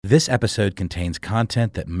This episode contains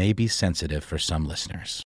content that may be sensitive for some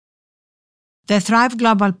listeners. The Thrive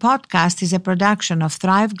Global podcast is a production of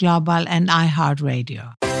Thrive Global and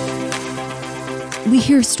iHeartRadio. We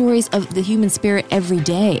hear stories of the human spirit every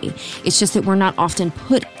day. It's just that we're not often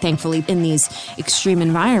put, thankfully, in these extreme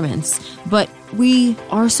environments. But we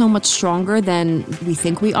are so much stronger than we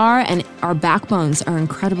think we are, and our backbones are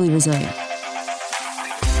incredibly resilient.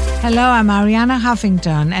 Hello, I'm Arianna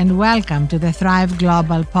Huffington, and welcome to the Thrive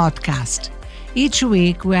Global podcast. Each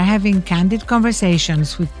week, we're having candid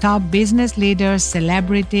conversations with top business leaders,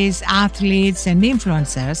 celebrities, athletes, and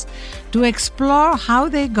influencers to explore how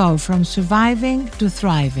they go from surviving to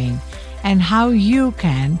thriving and how you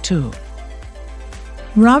can too.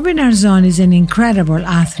 Robin Arzon is an incredible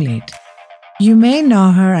athlete. You may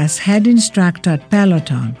know her as head instructor at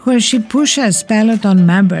Peloton, where she pushes Peloton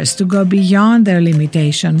members to go beyond their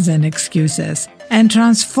limitations and excuses and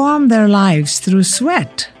transform their lives through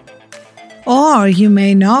sweat. Or you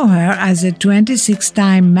may know her as a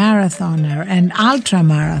 26-time marathoner and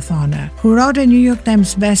ultra-marathoner who wrote a New York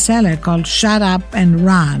Times bestseller called Shut Up and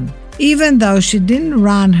Run, even though she didn't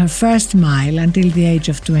run her first mile until the age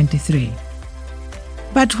of 23.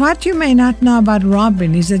 But what you may not know about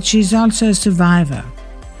Robin is that she's also a survivor.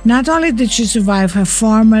 Not only did she survive her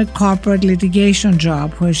former corporate litigation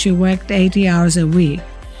job where she worked 80 hours a week,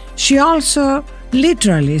 she also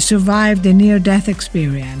literally survived a near-death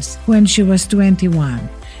experience when she was 21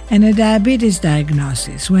 and a diabetes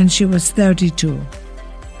diagnosis when she was 32.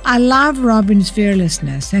 I love Robin's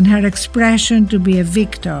fearlessness and her expression to be a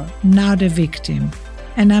victor, not a victim,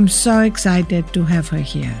 and I'm so excited to have her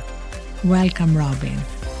here. Welcome, Robin.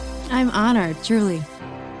 I'm honored, truly.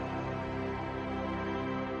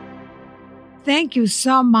 Thank you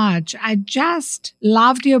so much. I just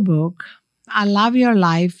loved your book. I love your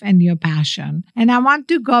life and your passion. And I want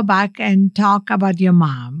to go back and talk about your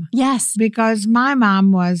mom. Yes. Because my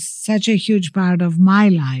mom was such a huge part of my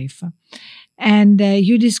life. And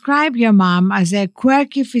you describe your mom as a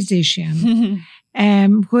quirky physician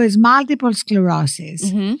who has multiple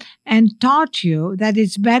sclerosis and taught you that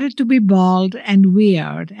it's better to be bold and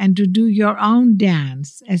weird and to do your own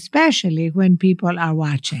dance, especially when people are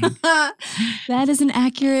watching. That is an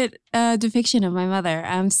accurate depiction of my mother.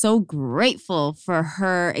 I'm so grateful for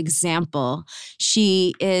her example.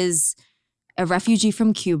 She is a refugee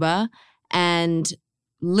from Cuba and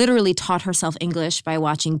literally taught herself English by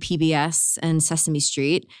watching PBS and Sesame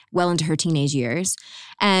Street well into her teenage years.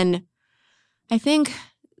 And I think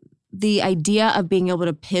the idea of being able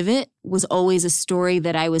to pivot was always a story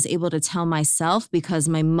that I was able to tell myself because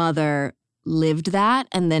my mother lived that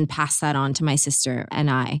and then passed that on to my sister and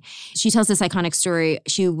I. She tells this iconic story.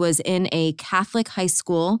 She was in a Catholic high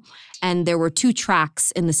school and there were two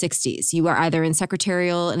tracks in the 60s. You were either in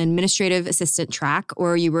secretarial and administrative assistant track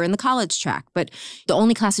or you were in the college track. But the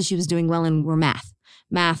only classes she was doing well in were math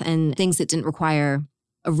and things that didn't require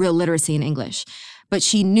a real literacy in English. But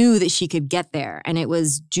she knew that she could get there, and it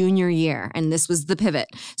was junior year, and this was the pivot.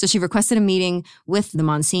 So she requested a meeting with the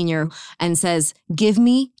Monsignor and says, give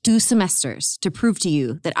me 2 semesters to prove to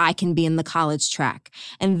you that I can be in the college track.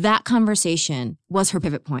 And that conversation was her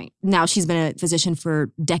pivot point. Now she's been a physician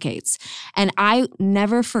for decades. And I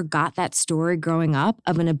never forgot that story growing up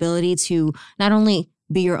of an ability to not only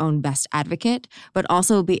be your own best advocate, but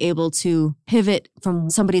also be able to pivot from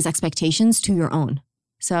somebody's expectations to your own.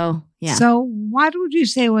 So, yeah. So what would you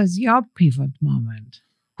say was your pivot moment?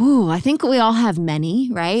 Ooh, I think we all have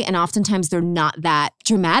many, right? And oftentimes they're not that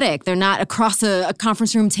dramatic. They're not across a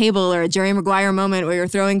conference room table or a Jerry Maguire moment where you're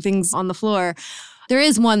throwing things on the floor. There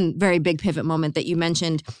is one very big pivot moment that you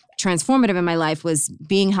mentioned, transformative in my life, was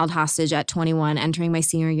being held hostage at 21, entering my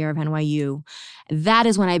senior year of NYU. That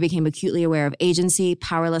is when I became acutely aware of agency,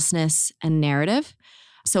 powerlessness, and narrative.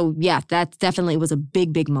 So yeah, that definitely was a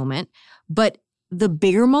big, big moment. But the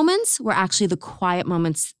bigger moments were actually the quiet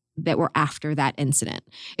moments that were after that incident.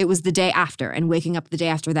 It was the day after and waking up the day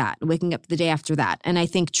after that, and waking up the day after that. And I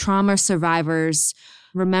think trauma survivors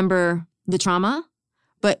remember the trauma,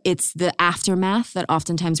 but it's the aftermath that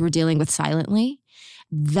oftentimes we're dealing with silently.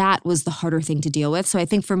 That was the harder thing to deal with. So I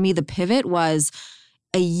think for me, the pivot was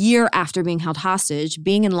a year after being held hostage,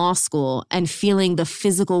 being in law school and feeling the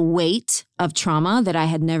physical weight of trauma that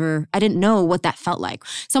I didn't know what that felt like.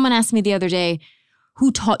 Someone asked me the other day, who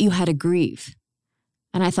taught you how to grieve?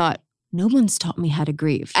 And I thought, no one's taught me how to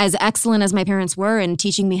grieve. As excellent as my parents were in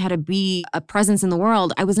teaching me how to be a presence in the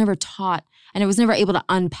world, I was never taught and I was never able to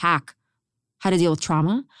unpack how to deal with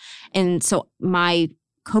trauma. And so my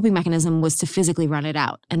coping mechanism was to physically run it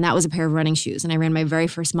out. And that was a pair of running shoes. And I ran my very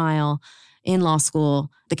first mile in law school,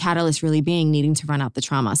 the catalyst really being needing to run out the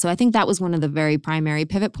trauma. So I think that was one of the very primary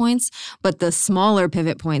pivot points. But the smaller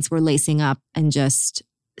pivot points were lacing up and just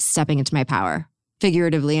stepping into my power,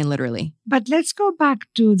 figuratively and literally. But let's go back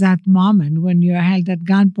to that moment when you were held at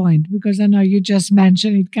gunpoint, because I know you just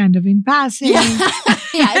mentioned it kind of in passing.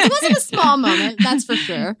 Yeah, it wasn't a small moment, that's for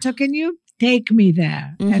sure. So can you take me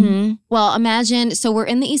there? Well, imagine, so we're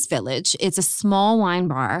in the East Village. It's a small wine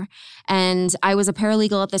bar. And I was a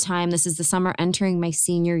paralegal at the time. This is the summer entering my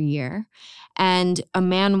senior year. And a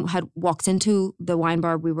man had walked into the wine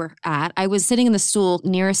bar we were at. I was sitting in the stool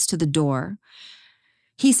nearest to the door.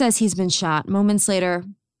 He says he's been shot. Moments later,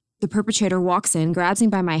 the perpetrator walks in, grabs me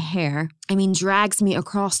by my hair, drags me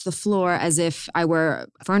across the floor as if I were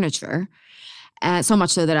furniture. So much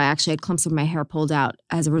so that I actually had clumps of my hair pulled out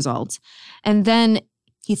as a result. And then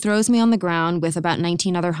he throws me on the ground with about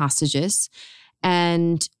 19 other hostages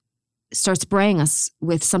and starts spraying us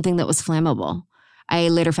with something that was flammable. I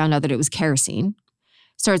later found out that it was kerosene.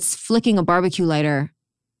 Starts flicking a barbecue lighter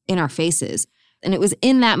in our faces. And it was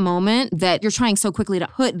in that moment that you're trying so quickly to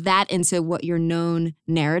put that into what your known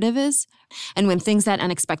narrative is. And when things that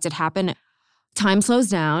unexpected happen, time slows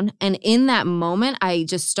down. And in that moment, I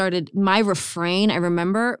just started my refrain. I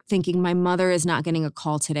remember thinking, my mother is not getting a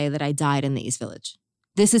call today that I died in the East Village.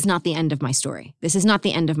 This is not the end of my story. This is not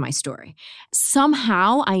the end of my story.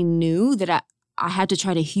 Somehow I knew that I had to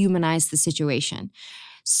try to humanize the situation.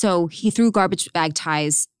 So he threw garbage bag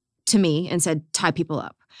ties to me and said, tie people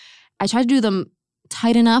up. I tried to do them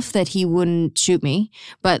tight enough that he wouldn't shoot me,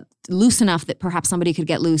 but loose enough that perhaps somebody could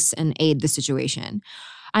get loose and aid the situation.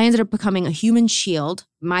 I ended up becoming a human shield,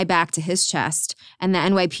 my back to his chest, and the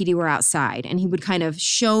NYPD were outside. And he would kind of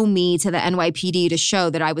show me to the NYPD to show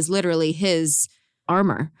that I was literally his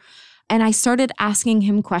armor. And I started asking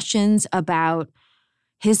him questions about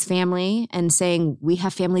his family and saying, we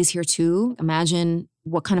have families here too. Imagine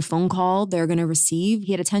what kind of phone call they're going to receive.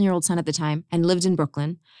 He had a 10-year-old son at the time and lived in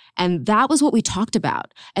Brooklyn. And that was what we talked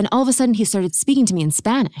about. And all of a sudden, he started speaking to me in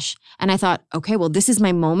Spanish. And I thought, okay, well, this is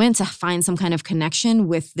my moment to find some kind of connection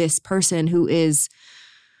with this person who is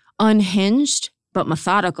unhinged, but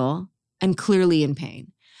methodical and clearly in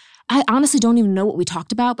pain. I honestly don't even know what we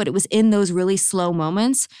talked about, but it was in those really slow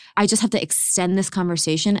moments. I just have to extend this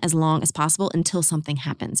conversation as long as possible until something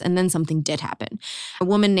happens. And then something did happen. A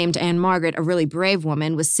woman named Anne Margaret, a really brave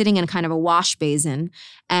woman, was sitting in kind of a wash basin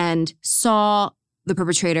and saw the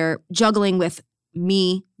perpetrator juggling with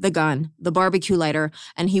me, the gun, the barbecue lighter,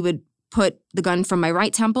 and he would put the gun from my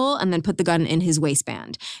right temple and then put the gun in his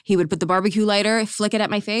waistband. He would put the barbecue lighter, flick it at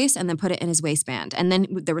my face, and then put it in his waistband. And then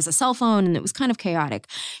there was a cell phone, and it was kind of chaotic.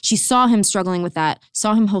 She saw him struggling with that,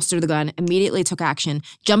 saw him holster the gun, immediately took action,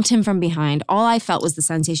 jumped him from behind. All I felt was the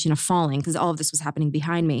sensation of falling because all of this was happening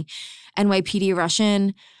behind me. NYPD rush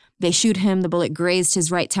in, they shoot him, the bullet grazed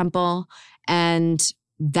his right temple, and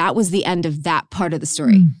that was the end of that part of the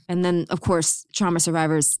story. And then, of course, trauma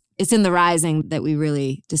survivors, it's in the rising that we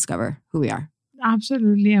really discover who we are.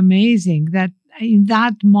 Absolutely amazing that in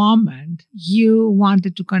that moment, you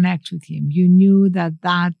wanted to connect with him. You knew that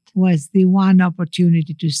that was the one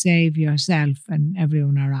opportunity to save yourself and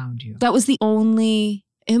everyone around you. That was the only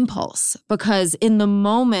impulse, because in the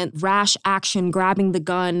moment, rash action, grabbing the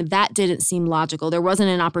gun, that didn't seem logical. There wasn't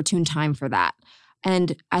an opportune time for that.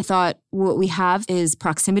 And I thought, what we have is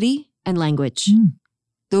proximity and language.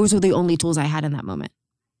 Those were the only tools I had in that moment.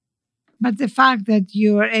 But the fact that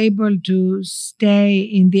you are able to stay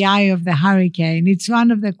in the eye of the hurricane, it's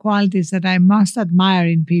one of the qualities that I most admire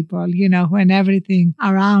in people. You know, when everything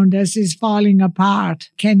around us is falling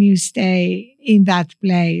apart, can you stay in that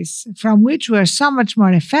place from which we're so much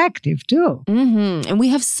more effective too? And we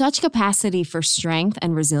have such capacity for strength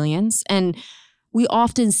and resilience. And we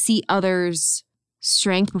often see others'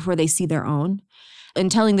 strength before they see their own. In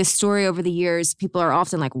telling this story over the years, people are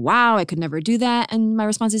often like, wow, I could never do that. And my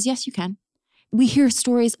response is, yes, you can. We hear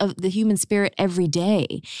stories of the human spirit every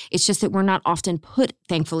day. It's just that we're not often put,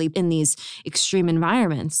 thankfully, in these extreme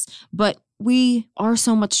environments. But we are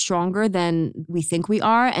so much stronger than we think we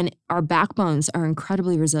are, and our backbones are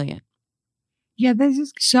incredibly resilient. Yeah, this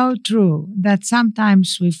is so true that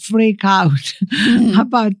sometimes we freak out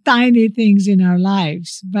about tiny things in our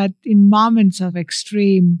lives. But in moments of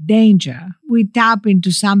extreme danger, we tap into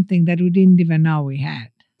something that we didn't even know we had.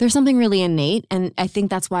 There's something really innate. And I think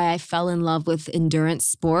that's why I fell in love with endurance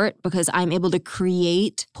sport, because I'm able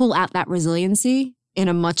to pull out that resiliency in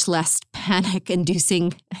a much less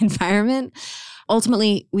panic-inducing environment.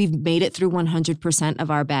 Ultimately, we've made it through 100% of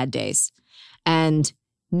our bad days. And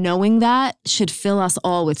knowing that should fill us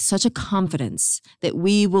all with such a confidence that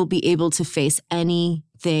we will be able to face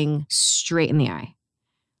anything straight in the eye.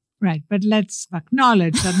 Right. But let's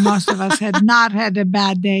acknowledge that most of us had not had a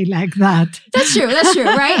bad day like that. That's true,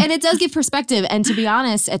 right? And it does give perspective. And to be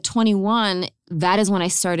honest, at 21, that is when I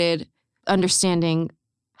started understanding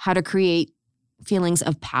how to create feelings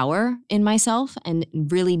of power in myself and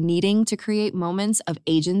really needing to create moments of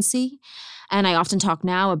agency. And I often talk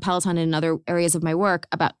now at Peloton and in other areas of my work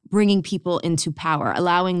about bringing people into power,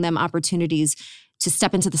 allowing them opportunities to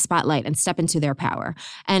step into the spotlight and step into their power.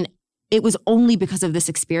 And it was only because of this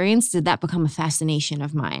experience did that become a fascination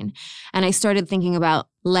of mine. And I started thinking about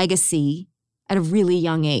legacy at a really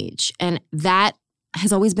young age. And that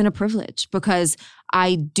has always been a privilege because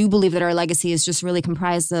I do believe that our legacy is just really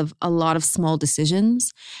comprised of a lot of small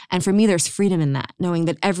decisions. And for me, there's freedom in that, knowing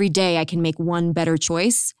that every day I can make one better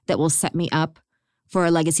choice that will set me up for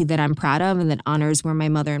a legacy that I'm proud of and that honors where my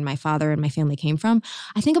mother and my father and my family came from.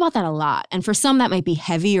 I think about that a lot. And for some, that might be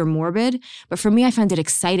heavy or morbid. But for me, I find it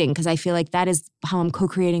exciting because I feel like that is how I'm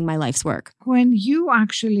co-creating my life's work. When you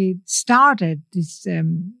actually started this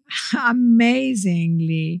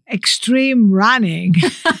amazingly extreme running,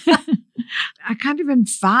 I can't even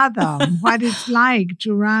fathom what it's like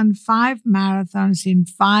to run 5 marathons in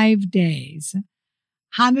 5 days.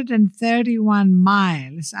 131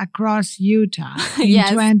 miles across Utah in Yes.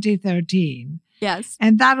 2013. Yes.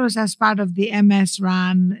 And that was as part of the MS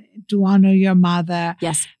run to honor your mother.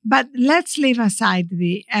 Yes. But let's leave aside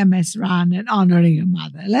the MS run and honoring your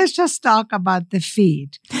mother. Let's just talk about the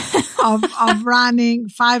feat of running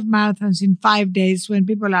 5 marathons in 5 days when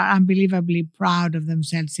people are unbelievably proud of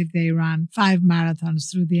themselves if they run 5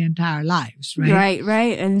 marathons through the entire lives, right?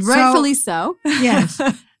 Right. And rightfully so. Yes.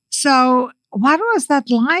 So what was that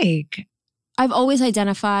like? I've always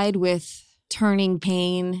identified with turning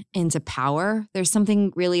pain into power. There's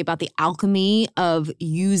something really about the alchemy of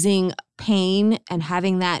using pain and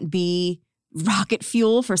having that be rocket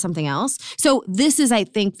fuel for something else. So this is, I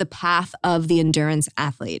think, the path of the endurance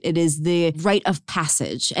athlete. It is the rite of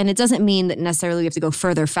passage. And it doesn't mean that necessarily we have to go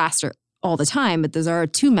further, faster all the time, but those are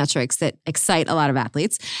 2 metrics that excite a lot of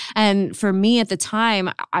athletes. And for me at the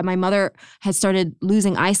time, my mother had started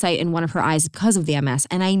losing eyesight in one of her eyes because of the MS,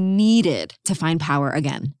 and I needed to find power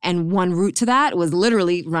again. And one route to that was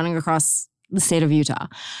literally running across the state of Utah.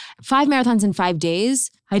 5 marathons in 5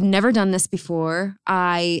 days. I'd never done this before.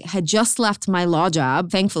 I had just left my law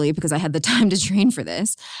job, thankfully, because I had the time to train for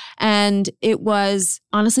this. And it was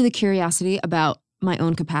honestly the curiosity about my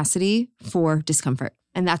own capacity for discomfort.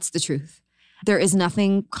 And that's the truth. There is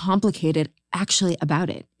nothing complicated actually about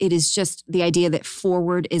it. It is just the idea that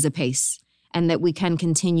forward is a pace and that we can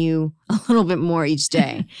continue a little bit more each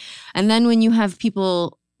day. And then when you have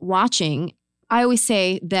people watching, I always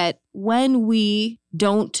say that when we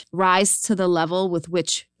don't rise to the level with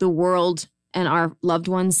which the world and our loved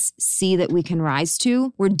ones see that we can rise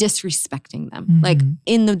to, we're disrespecting them. Mm-hmm. Like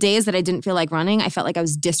in the days that I didn't feel like running, I felt like I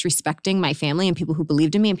was disrespecting my family and people who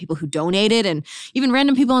believed in me and people who donated and even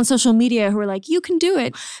random people on social media who were like, you can do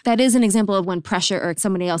it. That is an example of when pressure or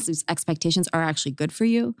somebody else's expectations are actually good for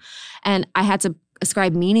you. And I had to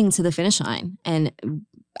ascribe meaning to the finish line. And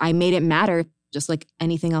I made it matter just like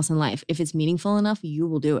anything else in life. If it's meaningful enough, you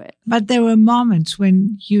will do it. But there were moments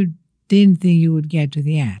when you didn't think you would get to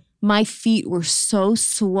the end. My feet were so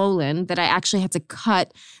swollen that I actually had to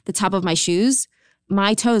cut the top of my shoes.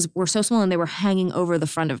 My toes were so swollen, they were hanging over the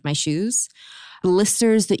front of my shoes.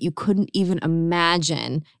 Blisters that you couldn't even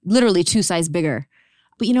imagine, literally 2 sizes bigger.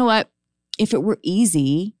 But you know what? If it were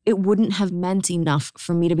easy, it wouldn't have meant enough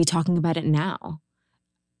for me to be talking about it now.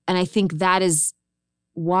 And I think that is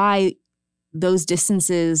why those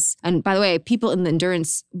distances, and by the way, people in the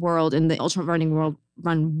endurance world, in the ultra running world,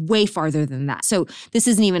 run way farther than that. So this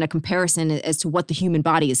isn't even a comparison as to what the human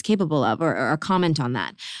body is capable of or a comment on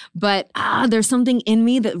that. But there's something in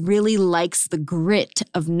me that really likes the grit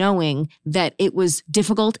of knowing that it was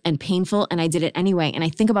difficult and painful and I did it anyway. And I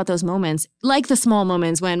think about those moments, like the small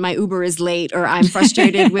moments when my Uber is late or I'm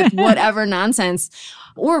frustrated with whatever nonsense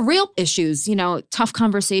or real issues, tough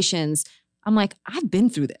conversations. I'm like, I've been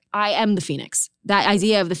through that. I am the phoenix. That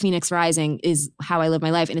idea of the phoenix rising is how I live my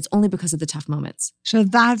life. And it's only because of the tough moments. So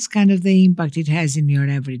that's kind of the impact it has in your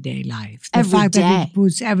everyday life. The fact Every that day. it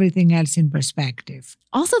puts everything else in perspective.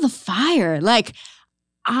 Also the fire. Like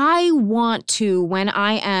I want to, when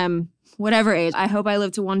I am whatever age, I hope I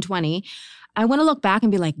live to 120. I want to look back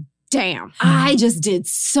and be like, damn, I just did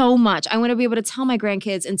so much. I want to be able to tell my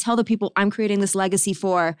grandkids and tell the people I'm creating this legacy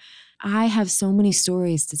for, I have so many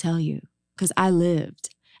stories to tell you. Because I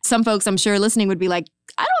lived. Some folks, I'm sure, listening would be like,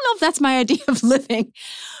 I don't know if that's my idea of living.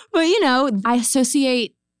 But, I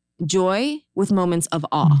associate joy with moments of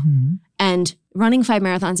awe. Mm-hmm. And Running 5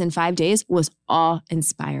 marathons in 5 days was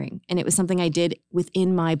awe-inspiring. And it was something I did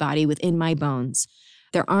within my body, within my bones.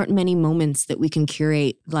 There aren't many moments that we can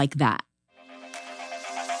curate like that.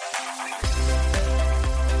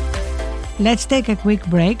 Let's take a quick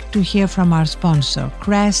break to hear from our sponsor,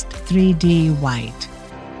 Crest 3D White.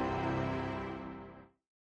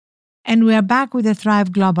 And we are back with the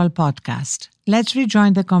Thrive Global podcast. Let's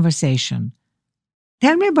rejoin the conversation.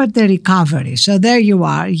 Tell me about the recovery. So there you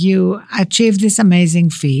are. You achieved this amazing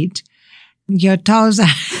feat. Your toes are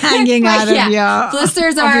hanging out of your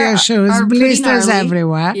blisters of your shoes. Are blisters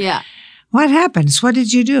everywhere. Yeah. What happens? What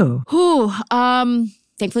did you do?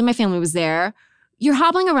 Thankfully, my family was there. You're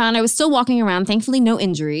hobbling around. I was still walking around. Thankfully, no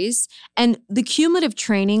injuries. And the cumulative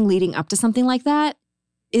training leading up to something like that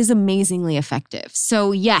is amazingly effective.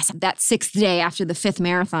 So yes, that 6th day after the 5th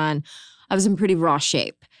marathon, I was in pretty raw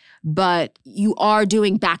shape. But you are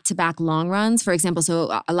doing back-to-back long runs. For example,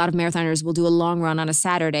 so a lot of marathoners will do a long run on a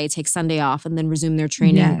Saturday, take Sunday off, and then resume their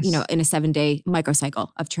training, in a 7-day microcycle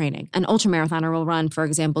of training. An ultramarathoner will run, for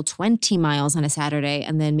example, 20 miles on a Saturday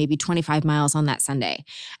and then maybe 25 miles on that Sunday.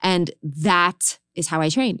 And that is how I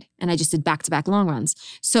trained. And I just did back-to-back long runs.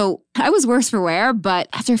 So I was worse for wear, but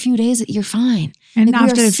after a few days, you're fine. And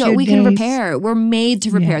after a few days, we can repair. We're made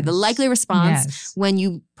to repair. Yes. The likely response when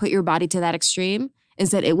you put your body to that extreme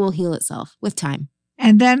is that it will heal itself with time.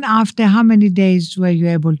 And then after how many days were you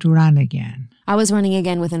able to run again? I was running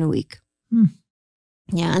again within a week.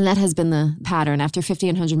 Yeah, and that has been the pattern after 50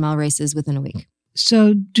 and 100-mile races within a week.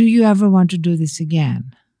 So do you ever want to do this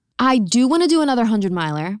again? I do want to do another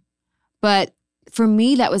 100-miler, but for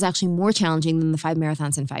me, that was actually more challenging than the 5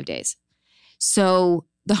 marathons in 5 days. So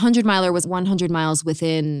the 100-miler was 100 miles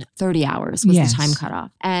within 30 hours was the time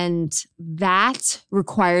cutoff. And that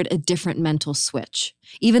required a different mental switch.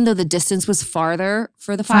 Even though the distance was farther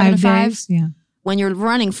for the 5 and 5, when you're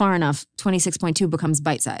running far enough, 26.2 becomes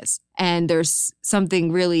bite size. And there's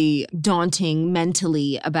something really daunting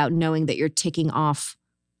mentally about knowing that you're ticking off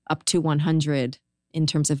up to 100 in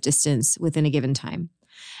terms of distance within a given time.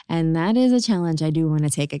 And that is a challenge I do want to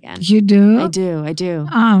take again. You do? I do.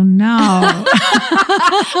 Oh, no.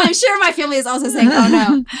 I'm sure my family is also saying, oh,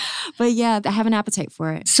 no. But yeah, I have an appetite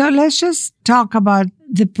for it. So let's just talk about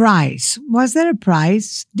the price. Was there a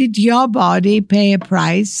price? Did your body pay a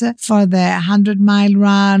price for the 100-mile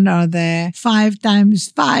run or the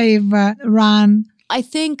 5x5 run? I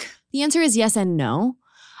think the answer is yes and no.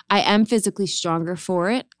 I am physically stronger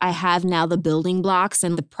for it. I have now the building blocks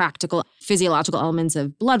and the practical physiological elements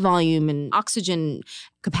of blood volume and oxygen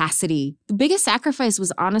capacity. The biggest sacrifice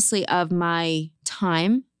was honestly of my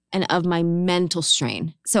time and of my mental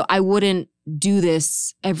strain. So I wouldn't do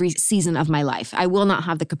this every season of my life. I will not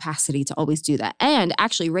have the capacity to always do that. And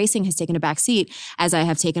actually, racing has taken a back seat as I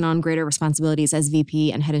have taken on greater responsibilities as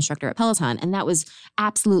VP and head instructor at Peloton. And that was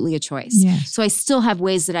absolutely a choice. Yes. So I still have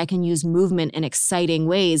ways that I can use movement in exciting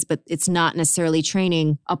ways, but it's not necessarily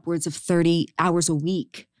training upwards of 30 hours a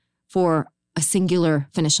week for a singular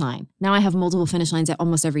finish line. Now I have multiple finish lines at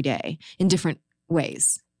almost every day in different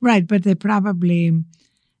ways. Right, but they probably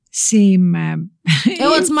seem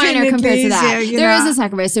it's minor compared to that. Easier, there is a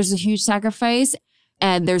sacrifice. There's a huge sacrifice.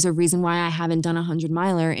 And there's a reason why I haven't done a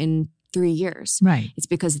 100-miler in 3 years. Right. It's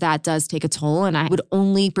because that does take a toll. And I would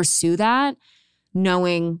only pursue that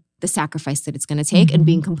knowing the sacrifice that it's going to take and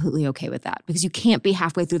being completely okay with that. Because you can't be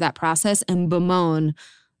halfway through that process and bemoan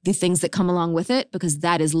the things that come along with it, because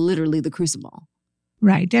that is literally the crucible.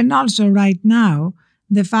 Right. And also right now,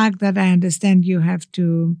 the fact that I understand you have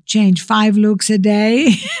to change 5 looks a day.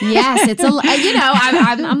 Yes, it's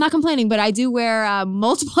I'm not complaining, but I do wear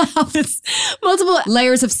multiple outfits, multiple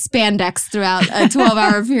layers of spandex throughout a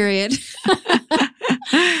 12-hour period.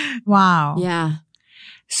 Wow. Yeah.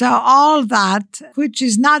 So all that, which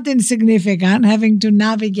is not insignificant, having to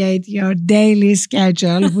navigate your daily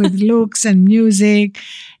schedule with looks and music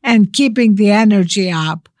and keeping the energy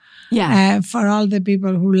up. Yeah. For all the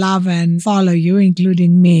people who love and follow you,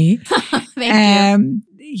 including me. Thank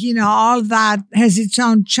you. All that has its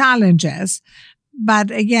own challenges.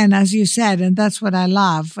 But again, as you said, and that's what I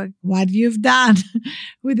love, what you've done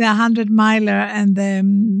with the 100-miler and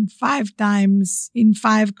the 5 times in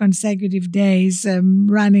 5 consecutive days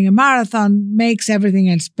running a marathon makes everything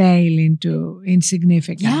else pale into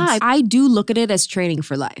insignificance. Yeah, I do look at it as training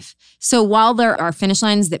for life. So while there are finish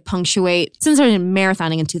lines that punctuate, since I started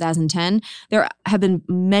marathoning in 2010, there have been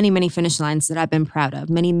many, many finish lines that I've been proud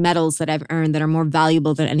of, many medals that I've earned that are more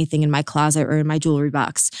valuable than anything in my closet or in my jewelry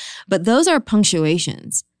box. But those are punctuations.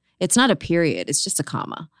 It's not a period. It's just a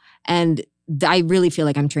comma. And I really feel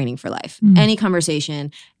like I'm training for life. Any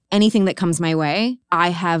conversation, anything that comes my way, I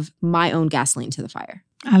have my own gasoline to the fire.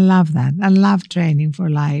 I love that. I love training for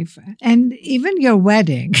life. And even your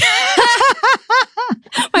wedding.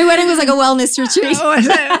 My wedding was like a wellness retreat.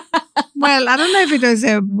 Well, I don't know if it was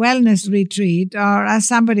a wellness retreat or, as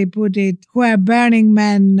somebody put it, where Burning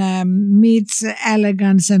Man meets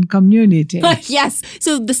elegance and community. Yes.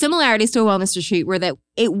 So the similarities to a wellness retreat were that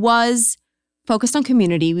it was focused on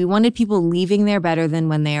community. We wanted people leaving there better than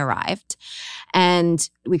when they arrived. And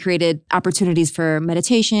we created opportunities for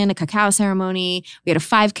meditation, a cacao ceremony. We had a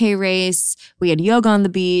 5K race. We had yoga on the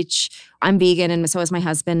beach. I'm vegan, and so is my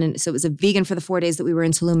husband. And so it was a vegan for the 4 days that we were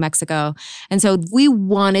in Tulum, Mexico. And so we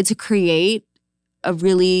wanted to create a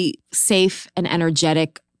really safe and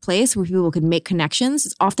energetic place where people could make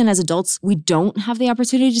connections. Often as adults, we don't have the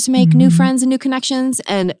opportunity to make new friends and new connections.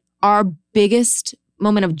 And our biggest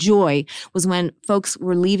moment of joy was when folks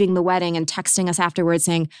were leaving the wedding and texting us afterwards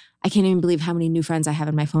saying, I can't even believe how many new friends I have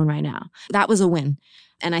in my phone right now. That was a win.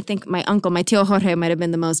 And I think my uncle, my tío Jorge, might have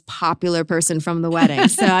been the most popular person from the wedding.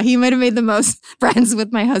 So he might have made the most friends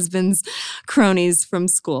with my husband's cronies from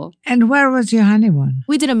school. And where was your honeymoon?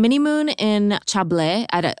 We did a mini moon in Chablé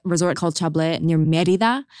at a resort called Chablé near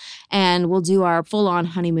Mérida. And we'll do our full-on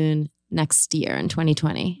honeymoon next year in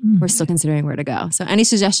 2020. We're still considering where to go. So any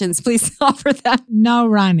suggestions, please offer them. No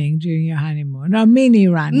running during your honeymoon. No, mini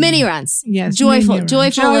running. Mini runs. Yes. Joyful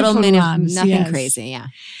little mini runs. Nothing Yes. crazy. Yeah.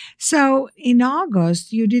 So in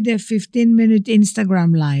August, you did a 15-minute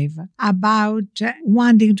Instagram live about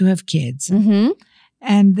wanting to have kids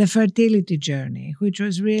and the fertility journey, which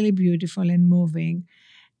was really beautiful and moving.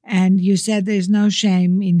 And you said there's no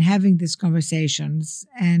shame in having these conversations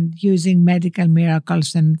and using medical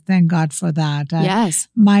miracles. And thank God for that. Yes.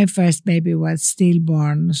 My first baby was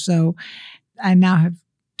stillborn. So I now have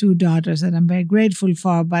 2 daughters that I'm very grateful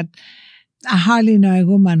for. But I hardly know a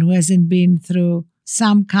woman who hasn't been through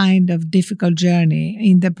some kind of difficult journey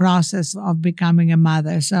in the process of becoming a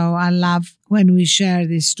mother. So I love when we share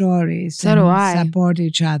these stories and support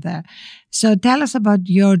each other. So tell us about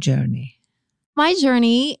your journey. My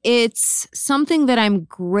journey, it's something that I'm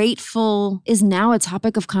grateful is now a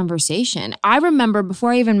topic of conversation. I remember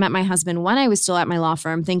before I even met my husband, when I was still at my law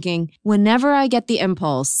firm, thinking, whenever I get the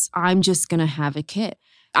impulse, I'm just going to have a kid.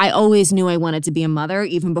 I always knew I wanted to be a mother,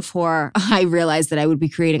 even before I realized that I would be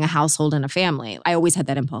creating a household and a family. I always had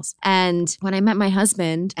that impulse. And when I met my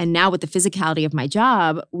husband, and now with the physicality of my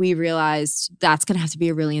job, we realized that's going to have to be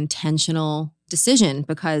a really intentional decision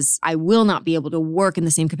because I will not be able to work in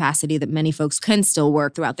the same capacity that many folks can still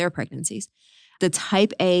work throughout their pregnancies. The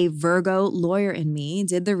type A Virgo lawyer in me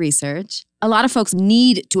did the research. A lot of folks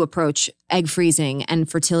need to approach egg freezing and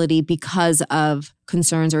fertility because of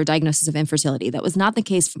concerns or a diagnosis of infertility. That was not the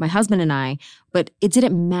case for my husband and I, but it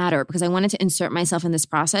didn't matter because I wanted to insert myself in this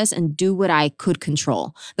process and do what I could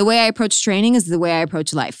control. The way I approach training is the way I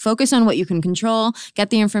approach life. Focus on what you can control, get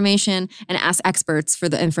the information, and ask experts for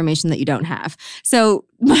the information that you don't have. So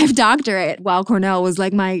my doctor at Weill Cornell was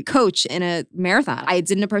like my coach in a marathon. I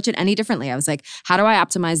didn't approach it any differently. I was like, how do I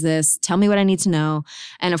optimize this? Tell me what I need to know.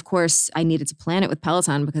 And of course, I needed to plan it with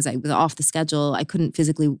Peloton because I was off the schedule. I couldn't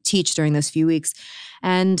physically teach during those few weeks.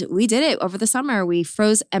 And we did it over the summer. We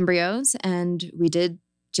froze embryos and we did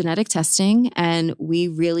genetic testing, and we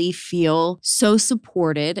really feel so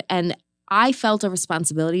supported. And I felt a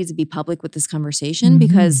responsibility to be public with this conversation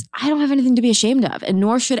because I don't have anything to be ashamed of, and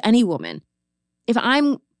nor should any woman. If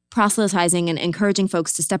I'm proselytizing and encouraging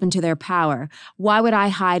folks to step into their power, why would I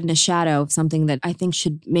hide in a shadow of something that I think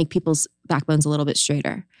should make people's backbones a little bit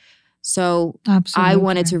straighter? So I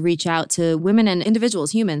wanted to reach out to women and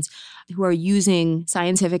individuals, humans, who are using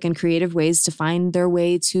scientific and creative ways to find their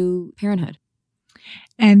way to parenthood.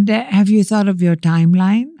 And have you thought of your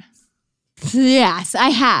timeline? Yes, I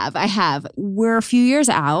have. We're a few years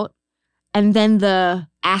out. And then the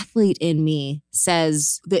athlete in me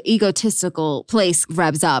says the egotistical place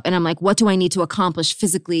revs up. And I'm like, what do I need to accomplish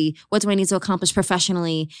physically? What do I need to accomplish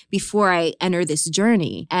professionally before I enter this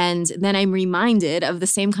journey? And then I'm reminded of the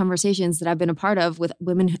same conversations that I've been a part of with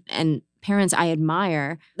women and parents I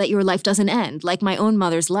admire, that your life doesn't end. Like my own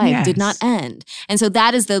mother's life did not end. And so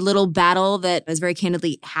that is the little battle that is very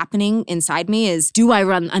candidly happening inside me is, do I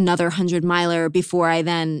run another 100-miler before I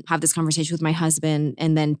then have this conversation with my husband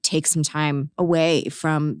and then take some time away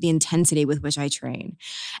from the intensity with which I train?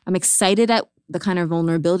 I'm excited at the kind of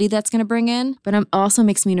vulnerability that's going to bring in, but it also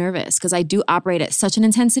makes me nervous because I do operate at such an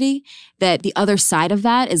intensity that the other side of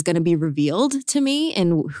that is going to be revealed to me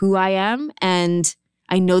in who I am. And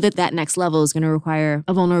I know that that next level is going to require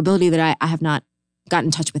a vulnerability that I have not gotten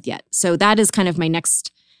in touch with yet. So that is kind of my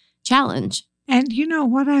next challenge. And you know,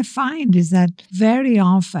 what I find is that very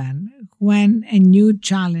often when a new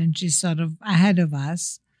challenge is sort of ahead of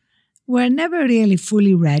us, we're never really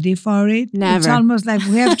fully ready for it. Never. It's almost like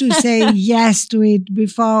we have to say yes to it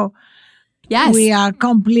before we are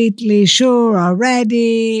completely sure or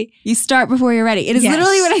ready. You start before you're ready. It is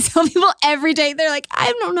literally what I tell people every day. They're like,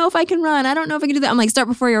 I don't know if I can run. I don't know if I can do that. I'm like, start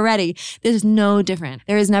before you're ready. There's no different.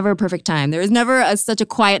 There is never a perfect time. There is never such a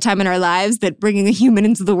quiet time in our lives that bringing a human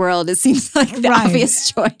into the world, it seems like the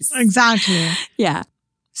obvious choice. Exactly. Yeah.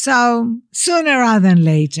 So sooner rather than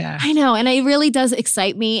later. I know. And it really does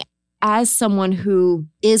excite me as someone who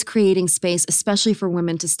is creating space, especially for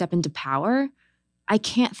women to step into power. I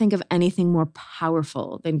can't think of anything more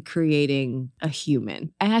powerful than creating a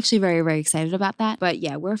human. I'm actually very, very excited about that. But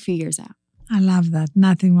yeah, we're a few years out. I love that.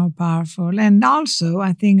 Nothing more powerful. And also,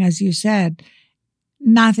 I think, as you said,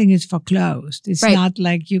 nothing is foreclosed. It's not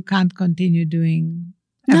like you can't continue doing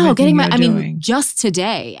just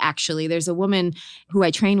today, actually, there's a woman who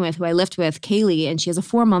I train with, who I lift with, Kaylee, and she has a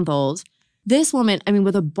 4-month-old. This woman,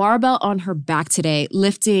 with a barbell on her back today,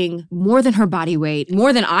 lifting more than her body weight,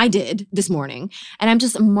 more than I did this morning. And I'm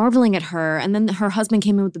just marveling at her. And then her husband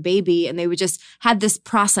came in with the baby and they would just had this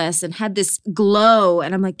process and had this glow.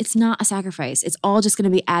 And I'm like, it's not a sacrifice. It's all just going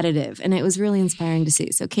to be additive. And it was really inspiring to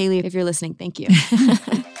see. So Kaylee, if you're listening, thank you.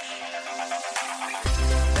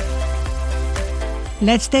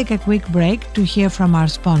 Let's take a quick break to hear from our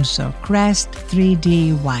sponsor, Crest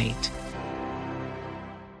 3D White.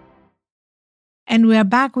 And we are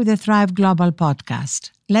back with the Thrive Global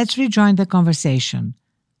podcast. Let's rejoin the conversation.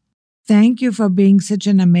 Thank you for being such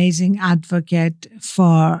an amazing advocate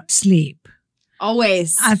for sleep.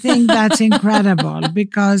 Always. I think that's incredible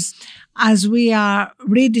because as we are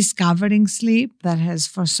rediscovering sleep that has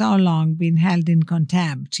for so long been held in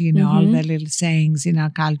contempt, all the little sayings in our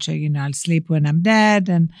culture, I'll sleep when I'm dead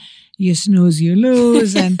and you snooze, you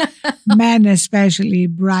lose, and men especially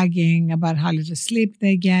bragging about how little sleep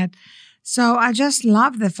they get. So I just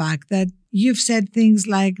love the fact that you've said things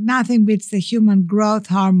like nothing beats the human growth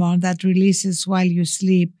hormone that releases while you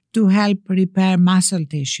sleep to help repair muscle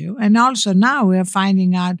tissue. And also now we're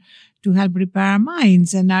finding out to help repair our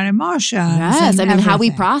minds and our emotions. Yes, and how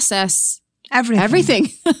we process everything.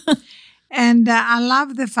 And I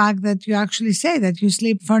love the fact that you actually say that you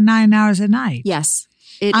sleep for 9 hours a night. Yes,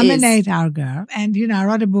 I'm an 8-hour girl. And, I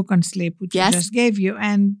wrote a book on sleep, which I just gave you.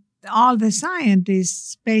 And all the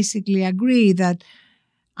scientists basically agree that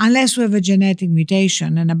unless we have a genetic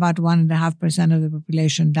mutation, and about 1.5% of the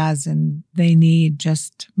population does, and they need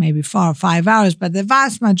just maybe 4 or 5 hours, but the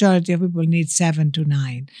vast majority of people need 7 to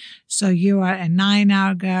 9. So you are a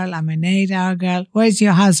 9-hour girl, I'm an 8-hour girl. Where's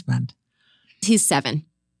your husband? He's 7.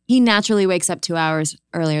 He naturally wakes up 2 hours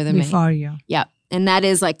earlier than me. Before you. Yep. And that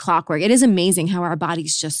is like clockwork. It is amazing how our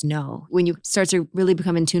bodies just know. When you start to really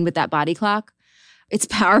become in tune with that body clock, it's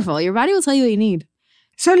powerful. Your body will tell you what you need.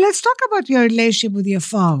 So let's talk about your relationship with your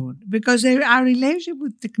phone, because our relationship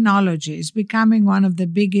with technology is becoming one of the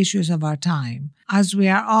big issues of our time, as we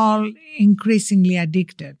are all increasingly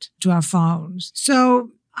addicted to our phones.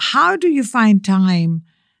 So how do you find time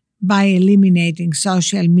by eliminating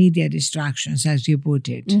social media distractions, as you put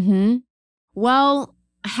it? Mm-hmm. Well,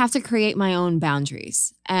 I have to create my own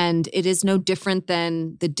boundaries. And it is no different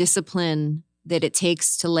than the discipline that it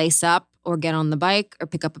takes to lace up or get on the bike or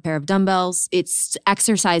pick up a pair of dumbbells. It's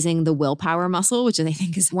exercising the willpower muscle, which I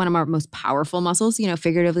think is one of our most powerful muscles,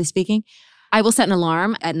 figuratively speaking. I will set an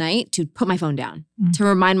alarm at night to put my phone down, to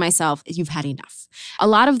remind myself you've had enough. A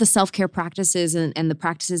lot of the self-care practices and the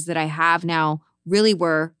practices that I have now really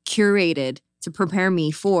were curated to prepare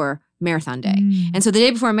me for marathon day. And so the day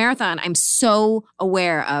before a marathon, I'm so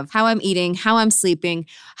aware of how I'm eating, how I'm sleeping,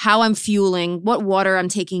 how I'm fueling, what water I'm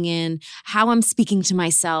taking in, how I'm speaking to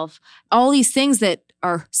myself. All these things that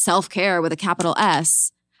are self-care with a capital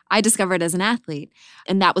S, I discovered as an athlete.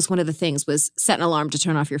 And that was one of the things, was set an alarm to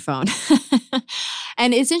turn off your phone.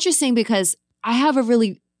 And it's interesting because I have a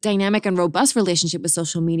really dynamic and robust relationship with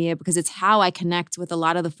social media because it's how I connect with a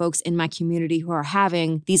lot of the folks in my community who are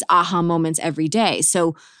having these aha moments every day.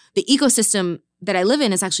 So the ecosystem that I live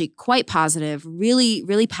in is actually quite positive, really,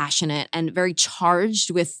 really passionate, and very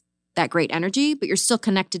charged with that great energy, but you're still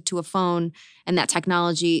connected to a phone, and that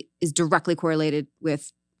technology is directly correlated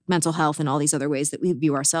with mental health and all these other ways that we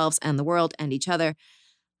view ourselves and the world and each other.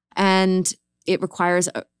 And it requires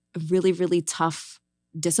a really, really tough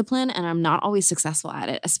discipline, and I'm not always successful at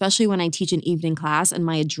it, especially when I teach an evening class and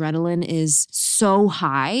my adrenaline is so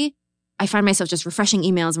high. I find myself just refreshing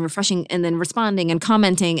emails and then responding and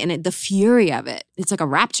commenting, and the fury of it, it's like a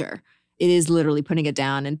rapture. It is literally putting it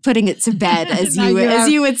down and putting it to bed, as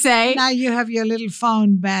you would say. Now you have your little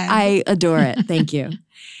phone bed. I adore it. Thank you.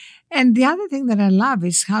 And the other thing that I love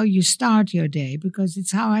is how you start your day, because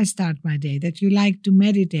it's how I start my day, that you like to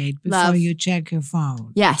meditate before you check your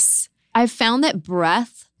phone. Yes. I've found that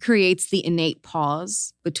breath creates the innate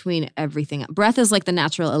pause between everything. Breath is like the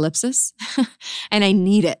natural ellipsis, and I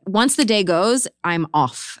need it. Once the day goes, I'm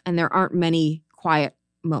off, and there aren't many quiet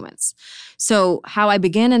moments. So how I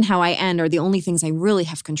begin and how I end are the only things I really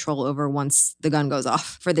have control over once the gun goes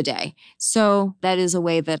off for the day. So that is a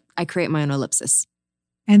way that I create my own ellipsis.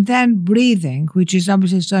 And then breathing, which is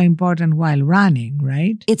obviously so important while running,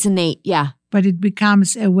 right? It's innate, yeah. But it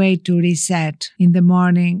becomes a way to reset in the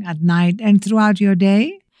morning, at night, and throughout your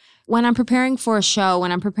day? When I'm preparing for a show,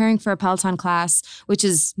 when I'm preparing for a Peloton class, which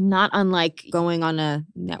is not unlike going on a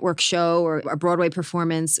network show or a Broadway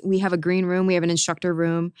performance, we have a green room, we have an instructor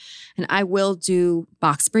room, and I will do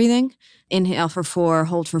box breathing. Inhale for 4,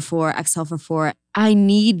 hold for 4, exhale for 4. I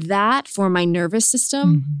need that for my nervous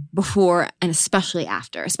system before and especially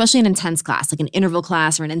after, especially an intense class, like an interval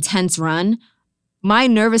class or an intense run. My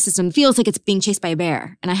nervous system feels like it's being chased by a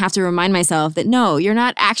bear. And I have to remind myself that, no, you're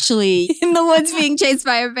not actually in the woods being chased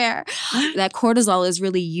by a bear. That cortisol is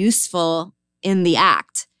really useful in the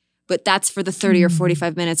act. But that's for the 30 or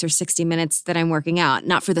 45 minutes or 60 minutes that I'm working out,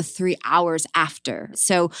 not for the 3 hours after.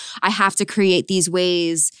 So I have to create these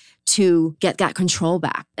ways to get that control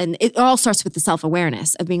back. And it all starts with the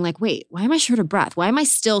self-awareness of being like, wait, why am I short of breath? Why am I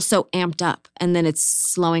still so amped up? And then it's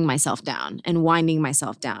slowing myself down and winding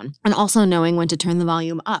myself down. And also knowing when to turn the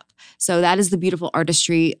volume up. So that is the beautiful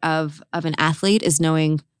artistry of an athlete, is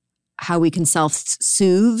knowing how we can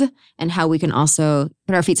self-soothe and how we can also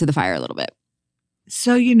put our feet to the fire a little bit.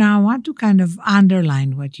 So, I want to kind of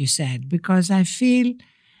underline what you said, because I feel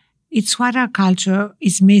it's what our culture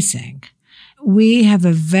is missing. We have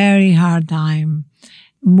a very hard time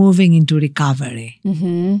moving into recovery.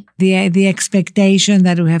 The expectation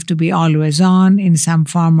that we have to be always on in some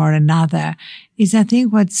form or another is, I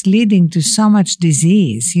think, what's leading to so much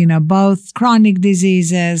disease, both chronic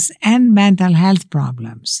diseases and mental health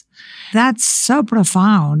problems. That's so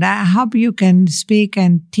profound. I hope you can speak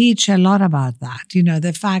and teach a lot about that.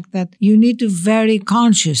 The fact that you need to very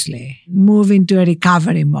consciously move into a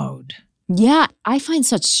recovery mode. Yeah, I find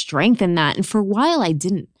such strength in that. And for a while, I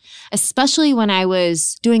didn't. Especially when I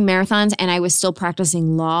was doing marathons and I was still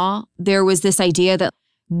practicing law, there was this idea that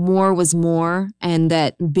more was more, and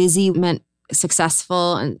that busy meant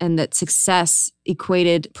successful, and that success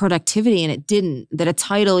equated productivity, and it didn't. That a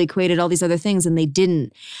title equated all these other things, and they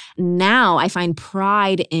didn't. Now I find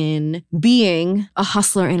pride in being a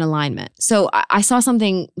hustler in alignment. So I saw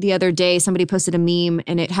something the other day, somebody posted a meme,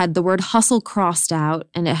 and it had the word hustle crossed out,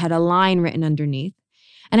 and it had a line written underneath.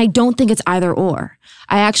 And I don't think it's either or.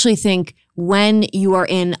 I actually think when you are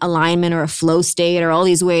in alignment or a flow state or all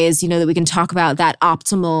these ways, that we can talk about, that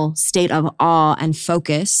optimal state of awe and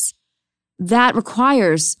focus, that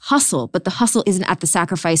requires hustle, but the hustle isn't at the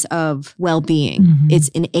sacrifice of well-being. It's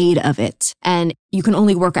in aid of it. And you can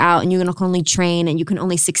only work out, and you can only train, and you can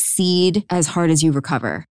only succeed as hard as you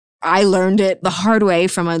recover. I learned it the hard way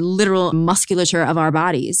from a literal musculature of our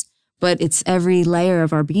bodies, but it's every layer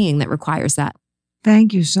of our being that requires that.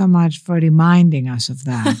 Thank you so much for reminding us of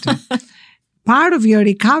that. Part of your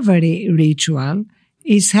recovery ritual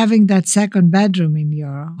is having that second bedroom in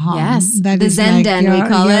your home. Yes, that the is Zen like den, your, we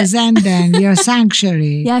call your it. Zen den, your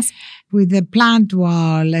sanctuary. Yes. With a plant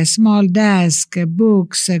wall, a small desk,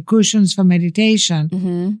 books, cushions for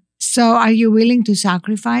meditation. So are you willing to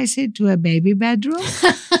sacrifice it to a baby bedroom?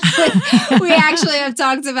 We actually have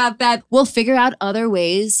talked about that. We'll figure out other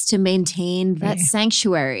ways to maintain that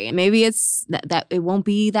sanctuary. Maybe it's that it won't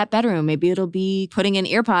be that bedroom. Maybe it'll be putting in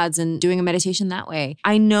ear pods and doing a meditation that way.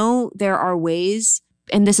 I know there are ways,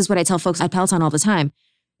 and this is what I tell folks at Peloton all the time.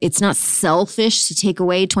 It's not selfish to take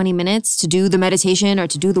away 20 minutes to do the meditation or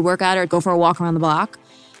to do the workout or go for a walk around the block.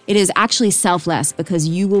 It is actually selfless, because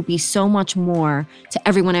you will be so much more to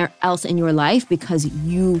everyone else in your life because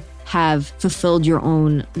you have fulfilled your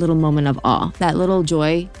own little moment of awe. That little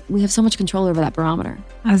joy, we have so much control over that barometer.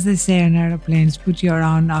 As they say on airplanes, put your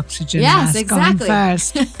own oxygen mask on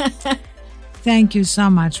first. Thank you so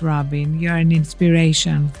much, Robin. You're an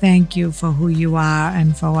inspiration. Thank you for who you are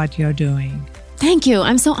and for what you're doing. Thank you.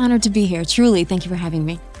 I'm so honored to be here. Truly, thank you for having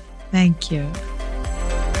me. Thank you.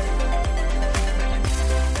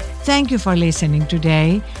 Thank you for listening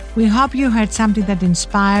today. We hope you heard something that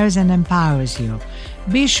inspires and empowers you.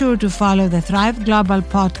 Be sure to follow the Thrive Global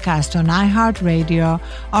podcast on iHeartRadio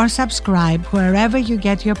or subscribe wherever you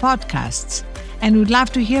get your podcasts. And we'd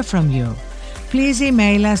love to hear from you. Please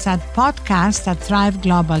email us at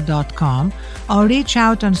podcast@thriveglobal.com or reach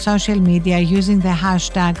out on social media using the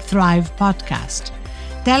hashtag ThrivePodcast.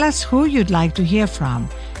 Tell us who you'd like to hear from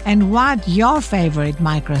and what your favorite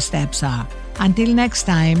micro steps are. Until next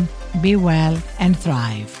time, be well and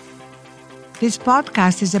thrive. This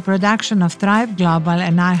podcast is a production of Thrive Global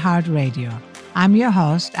and iHeartRadio. I'm your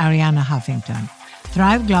host, Ariana Huffington.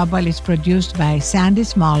 Thrive Global is produced by Sandy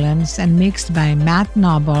Smollins and mixed by Matt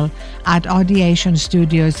Noble at Audiation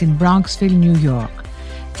Studios in Bronxville, New York.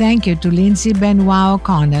 Thank you to Lindsay Benoit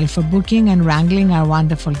O'Connell for booking and wrangling our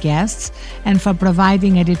wonderful guests and for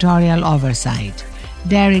providing editorial oversight.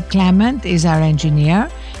 Derek Clement is our engineer,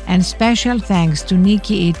 and special thanks to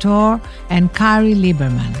Nikki Itor and Kari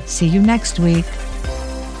Lieberman. See you next week.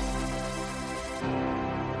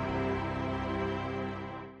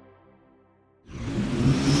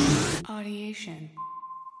 Audiation.